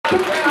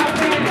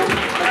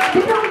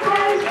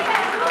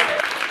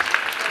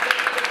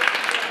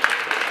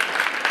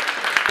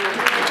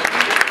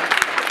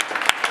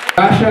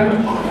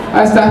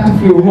I start to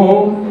feel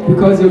home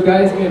because you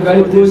guys give me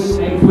very good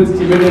and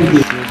positive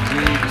energy.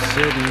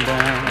 Sitting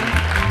down,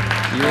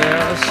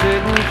 yeah,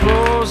 sitting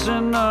close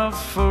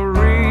enough for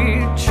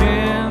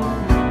reaching.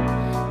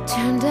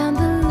 Turn down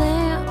the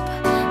lamp,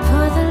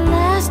 for the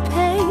last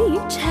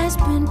page has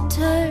been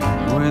turned.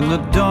 When the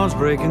dawn's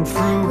breaking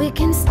through, we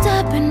can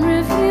stop and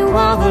review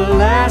all the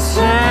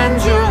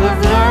lessons you'll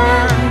have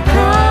learned.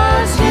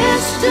 'Cause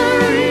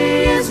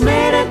history is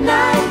made at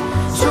night,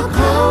 so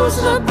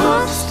close the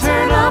books,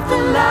 turn off the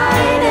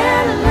light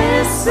and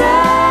listen.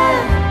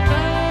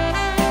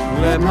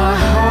 Let my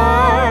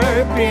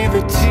heart be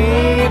the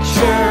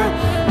teacher,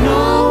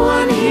 no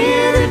one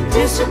here to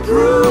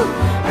disapprove,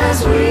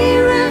 as we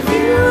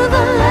review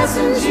the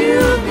lessons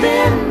you've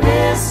been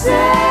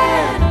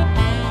missing.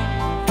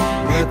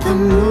 Let the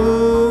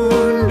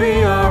moon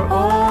be our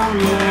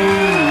only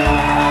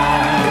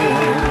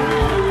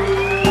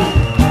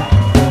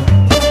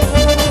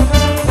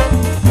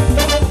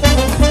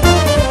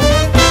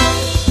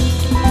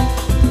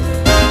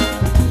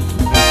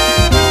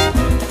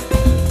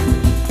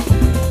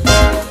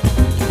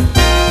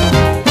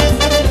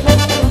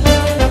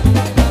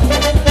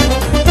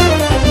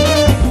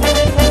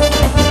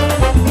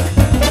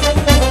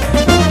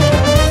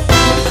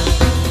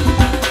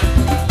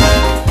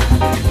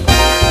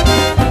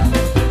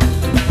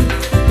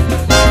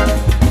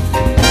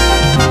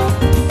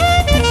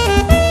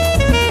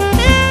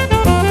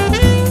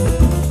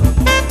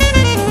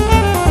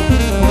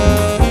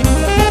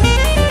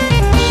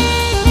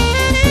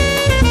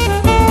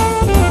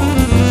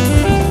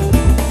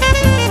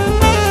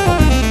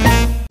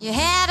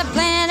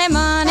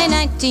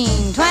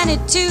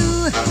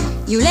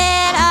You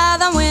let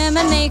other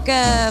women make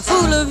a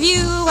fool of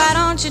you. Why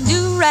don't you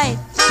do right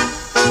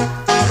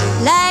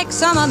like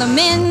some other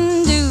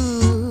men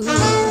do?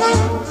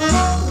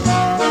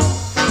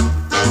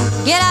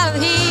 Get out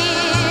of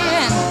here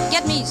and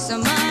get me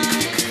some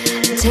money.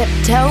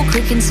 Tiptoe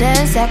creaking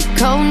says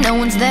echo, no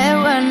one's there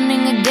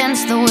running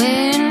against the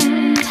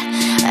wind.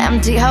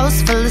 Empty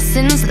house full of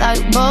sins,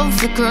 light bulb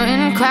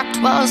flickering, cracked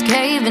walls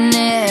caving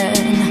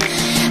in.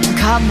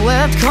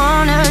 Cobwebbed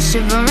corners,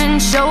 shivering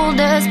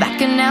shoulders,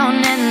 backing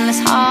down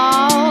endless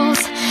halls.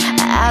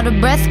 Out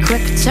of breath,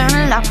 quick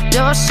turn, locked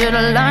door.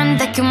 Should've learned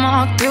they can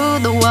walk through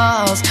the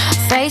walls.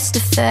 Face to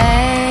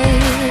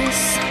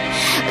face,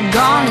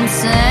 gone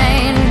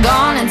insane,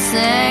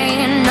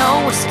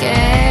 no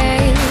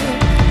escape,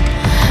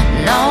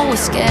 no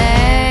escape.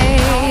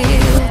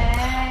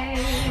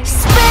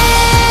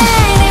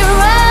 Spin it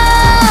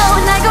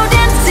round, I go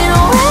dancing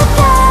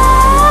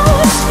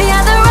without.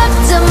 Yeah, the rock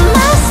to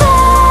my soul.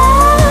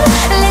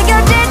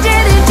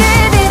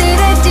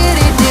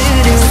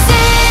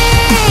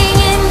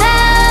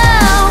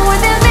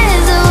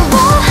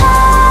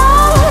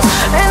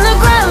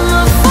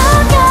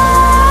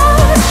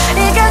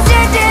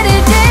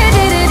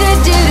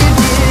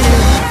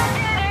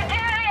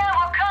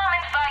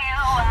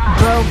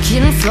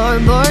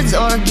 Floorboards,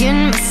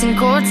 organ, missing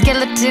chords,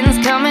 skeletons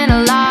coming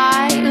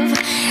alive.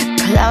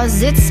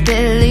 Closet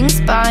spilling,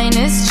 spine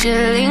is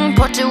chilling,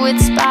 portrait with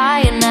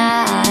spine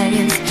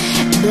eyes.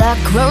 Black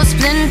rose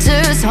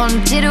splinters,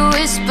 haunted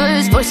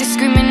whispers, voices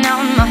screaming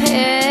out in my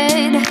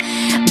head.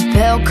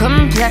 Pale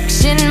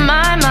complexion,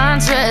 my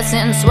mind's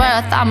racing, swear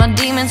I thought my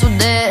demons were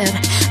dead.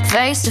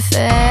 Face to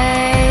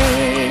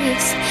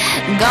face,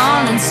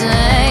 gone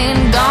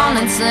insane,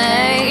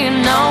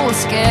 no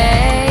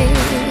escape,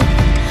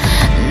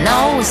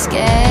 no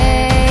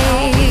escape.